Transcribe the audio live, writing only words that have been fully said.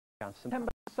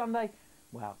September Sunday,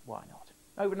 well, why not?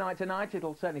 Overnight tonight,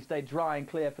 it'll certainly stay dry and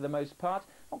clear for the most part.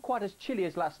 Not quite as chilly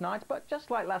as last night, but just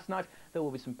like last night, there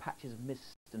will be some patches of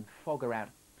mist and fog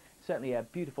around. Certainly a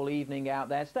beautiful evening out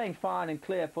there, staying fine and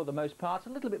clear for the most part. A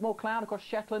little bit more cloud across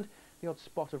Shetland, the odd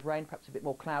spot of rain, perhaps a bit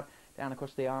more cloud down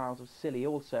across the Isles of Scilly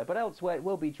also. But elsewhere it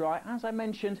will be dry, as I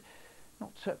mentioned.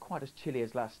 Not quite as chilly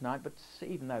as last night, but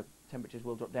even though temperatures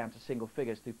will drop down to single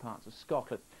figures through parts of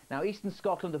Scotland. Now, eastern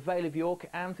Scotland, the Vale of York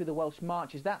and through the Welsh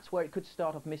Marches, that's where it could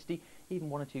start off misty, even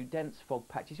one or two dense fog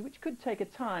patches, which could take a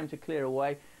time to clear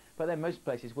away, but then most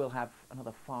places will have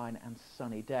another fine and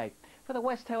sunny day. For the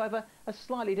west, however, a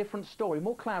slightly different story.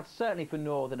 More clouds certainly for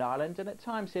Northern Ireland, and at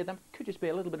times here there could just be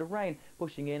a little bit of rain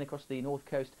pushing in across the north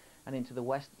coast and into the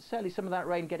west. Certainly some of that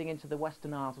rain getting into the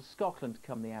western Isles of Scotland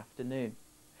come the afternoon.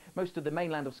 Most of the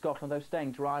mainland of Scotland, though,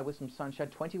 staying dry with some sunshine.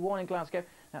 21 in Glasgow,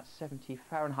 that's 70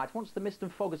 Fahrenheit. Once the mist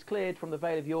and fog has cleared from the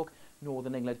Vale of York,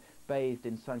 northern England bathed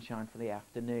in sunshine for the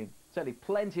afternoon. Certainly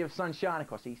plenty of sunshine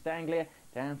across East Anglia,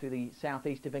 down through the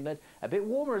southeast of England. A bit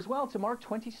warmer as well tomorrow,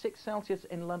 26 Celsius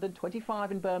in London,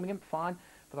 25 in Birmingham. Fine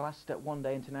for the last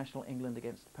one-day international England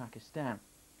against Pakistan.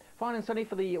 Fine and sunny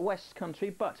for the west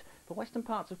country, but for western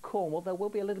parts of Cornwall there will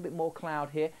be a little bit more cloud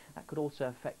here. That could also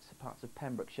affect parts of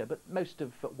Pembrokeshire, but most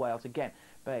of Wales again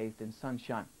bathed in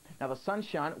sunshine. Now the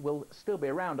sunshine will still be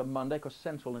around on Monday across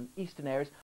central and eastern areas.